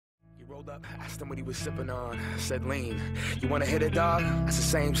rolled up, asked him what he was sipping on. Said, lean, you wanna hit it, dog? That's the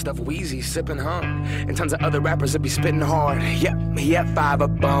same stuff Weezy sipping, huh? And tons of other rappers that be spitting hard. Yep, he had 5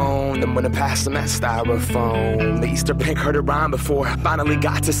 up bone. Then when I passed him that styrofoam, the Easter pink heard it rhyme before I finally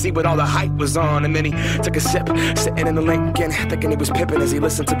got to see what all the hype was on. And then he took a sip, sitting in the Lincoln, thinking he was pippin' as he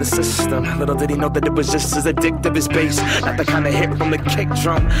listened to the system. Little did he know that it was just as addictive as bass, not the kind of hit from the kick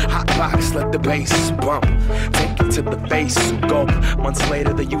drum. Hot box, let the bass bump, take it to the face, gulp. Months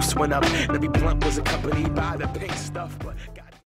later the use went up, and every blunt was accompanied by the pink stuff. But